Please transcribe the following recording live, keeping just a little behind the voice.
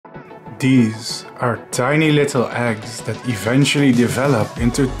These are tiny little eggs that eventually develop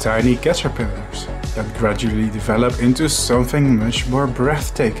into tiny caterpillars that gradually develop into something much more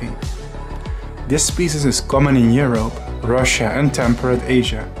breathtaking. This species is common in Europe, Russia and temperate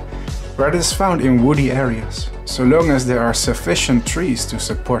Asia, where it is found in woody areas, so long as there are sufficient trees to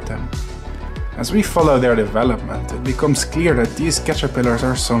support them. As we follow their development, it becomes clear that these caterpillars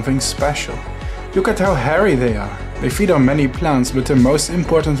are something special. Look at how hairy they are. They feed on many plants, but the most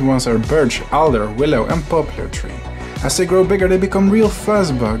important ones are birch, alder, willow and poplar tree. As they grow bigger, they become real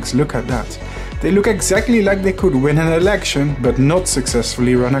fuzzbugs. Look at that. They look exactly like they could win an election, but not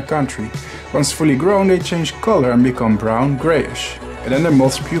successfully run a country. Once fully grown, they change color and become brown, grayish. And then the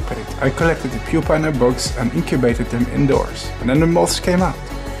moths pupate. I collected the pupa in a box and incubated them indoors. And then the moths came out.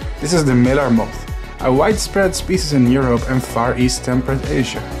 This is the miller moth, a widespread species in Europe and Far East temperate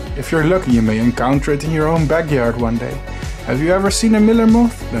Asia. If you're lucky, you may encounter it in your own backyard one day. Have you ever seen a miller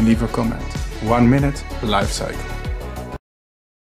moth? Then leave a comment. 1 minute life cycle.